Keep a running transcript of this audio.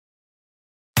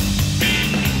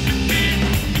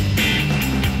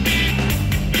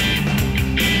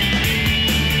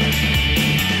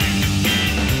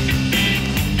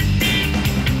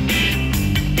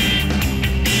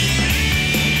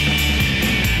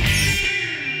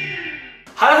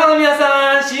ハロハロ皆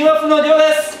さん、新ワフのりょう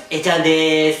です。えちゃん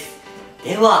です。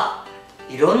では、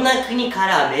いろんな国か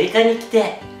らアメリカに来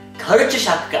てカルチャーシ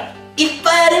ョックがいっ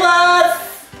ぱいありま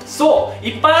す。そう、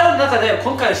いっぱいある中で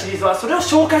今回のシリーズはそれを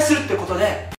紹介するってこと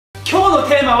で、今日の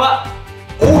テーマは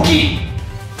大きい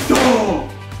ドーン。みん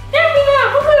な、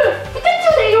僕ピカチ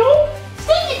ュウだよ。ス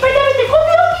テーキいっぱい食べてこん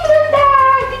な大きくなっ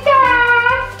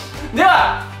た。で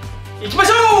は行きま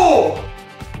しょう。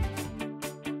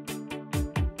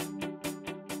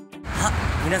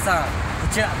皆さん、こ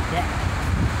ちら見て、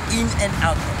イン&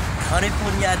アウトカリフ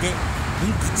ォルニアで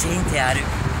人気チェーン店ある。で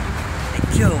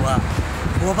今日は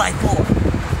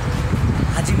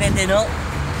 4x4 初めての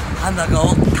ハンバーガー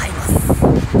を買います。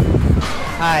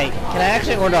Hi, can I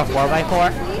actually order a 4x4?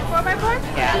 4x4?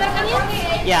 Yeah. You like onions?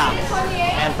 Yeah,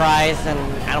 and fries and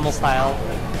animal style.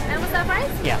 Animal style fries?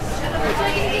 Yes. Would you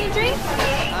like anything to drink?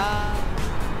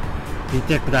 見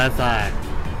てください。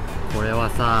これは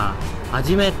さ、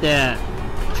初めて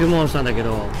注文したんだけ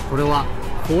ど、これは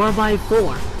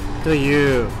 4x4 と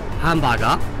いうハンバー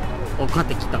ガーを買っ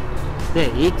てきた。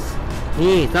で、1、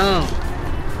2、3、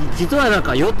実はなん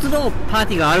か4つのパー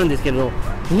ティーがあるんですけど、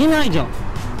見えないじゃん。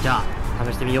じゃあ、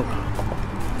試してみようか。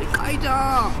でかいじゃ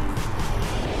ん。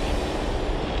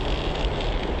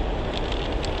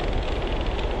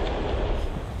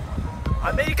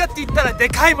アメリカって言ったらで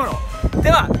かいもの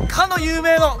では、かの有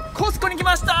名のコスコに来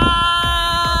ましたー。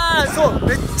そう、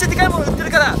めっちゃでかいもの売って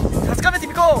るから確かめて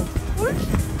みこう。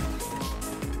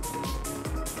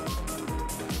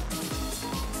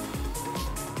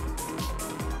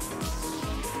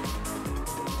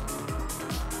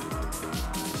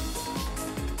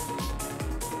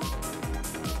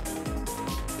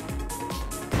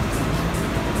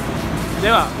で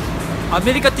は、ア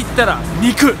メリカって言ったら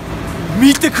肉、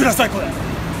見てください。これど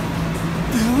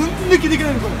んだけでか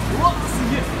いのこれ。うわ、す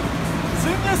げえす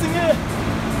げえすげえ。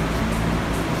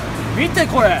見て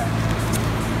これ、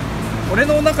俺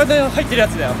のお腹で入ってるや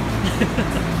つだよ。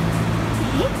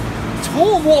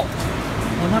超重っ。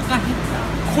お腹減っ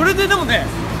た。これででもね、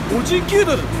59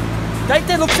ドル、だい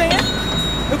たい6000円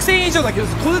6000円以上だけど、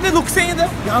これで6000円だ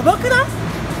よ。やばくない？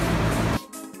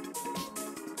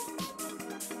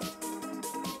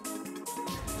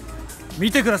見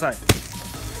てください、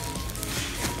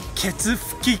ケツ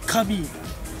拭き紙、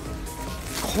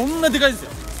こんなでかいです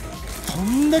よ。ど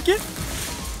んだけ？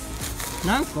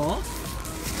何個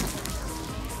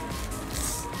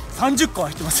？30個は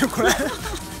入ってますよこれ。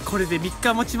これで3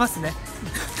日持ちますね。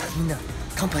みんな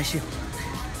乾杯しよ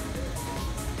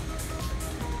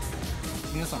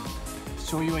う。皆さん、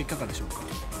醤油はいかがでしょうか？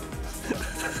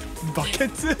バケ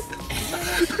ツ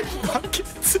バケ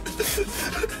ツ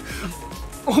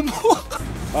重っ。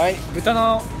はい、豚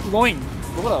のロイン、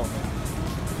どこだろうね。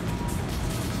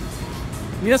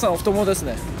皆さんお太ももです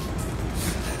ね。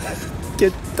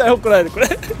絶対怒られるこれ。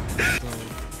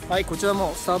はい、こちら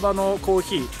もスタバのコー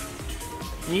ヒ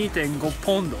ー 2.5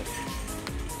 ポンド、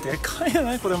でかいよ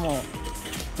ねこれ。もう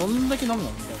どんだけ飲むの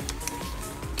みたいな。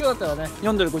今日だったらね、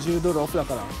4ドル50ドルオフだ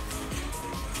から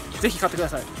ぜひ買ってくだ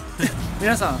さい。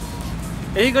皆さん、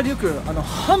映画でよく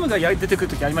ハムが出てくる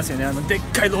時ありますよね。でっ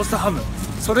かいローストハム、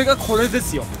それがこれで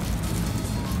すよ。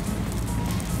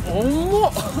重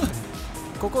っ。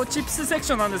ここチップスセク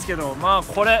ションなんですけど、まあ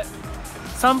これ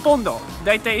3ポンド、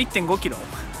だいたい 1.5 キロ。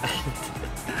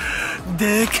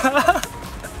でかっ。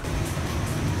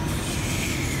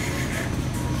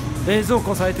冷蔵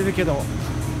庫されてるけど、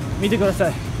見てくださ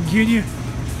い、牛乳、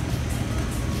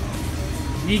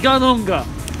ニガノンが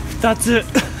2つ。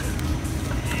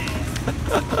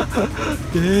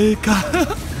でかっ。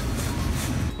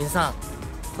皆さん、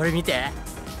これ見て。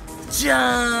じゃ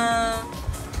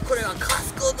ーん、これはカ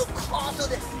スコのコート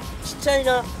でちっちゃい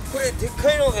な。これでっ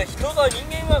かいのが人が人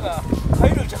間が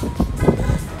入るじゃん。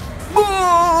ボ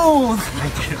ーン。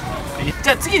じ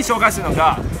ゃあ次に紹介するの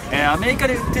が、アメリカ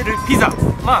で売ってるピザ。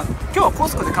まあ今日はコ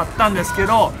スコで買ったんですけ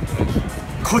ど、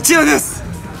こちらです。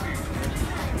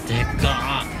で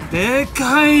かで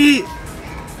かい、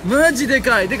マジで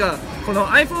かい。てかこの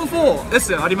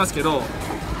iPhone4S ありますけど、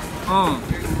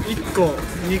1個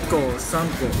2個3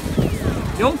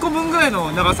個4個分ぐらい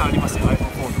の長さありますよ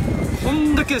iPhone4 の。こ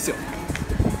んだけですよ。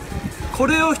こ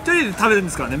れを1人で食べるん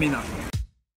ですからね、みんな。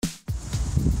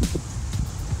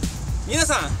皆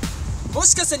さん、も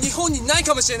しかしたら日本にない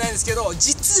かもしれないんですけど、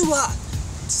実は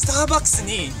スターバックス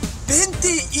に弁定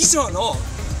以上の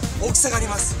大きさがあり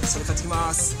ます。それ買ってき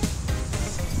ます。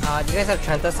Do you guys have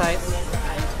Trenta size?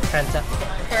 Trenta.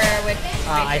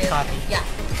 Iced coffee. Yeah.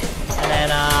 And then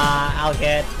I'll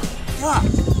get. では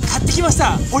買ってきまし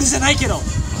た。俺じゃないけど、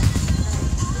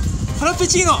フラペ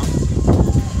チーノ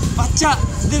抹茶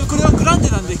で、これはグランデ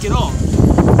なんですけど、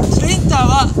プリンター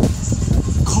は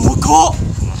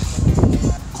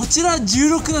こちら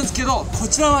16なんですけど、こ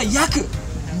ちらは約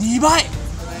2倍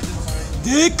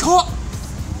でかっ。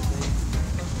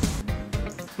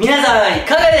皆さんい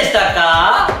かがでした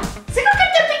か？すごかっ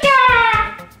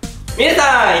た皆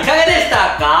さんいかがでし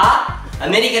たか？ア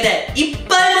メリカでいっ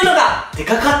ぱいものがで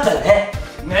かかったね。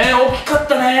ねえ、大きかっ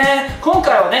たね。今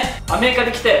回はね、アメリカ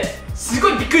で来てすご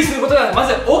いびっくりすることがま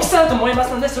ず大きさだと思いま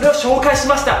すので、それを紹介し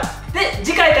ました。で、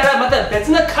次回からまた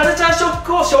別なカルチャーショッ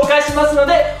クを紹介しますの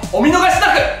で、お見逃し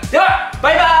なく。では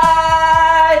バイバ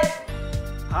ー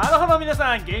イ。ハロハロ皆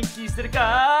さん、元気してる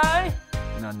か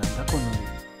い？なんだこのノリ。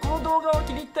この動画を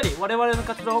気に入ったり、我々の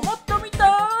活動をもっと見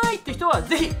たいって人は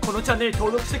ぜひこのチャンネルに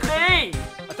登録してくれ。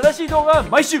新しい動画は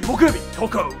毎週木曜日投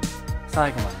稿。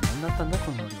最後まで何だったんだ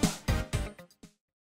このノリは。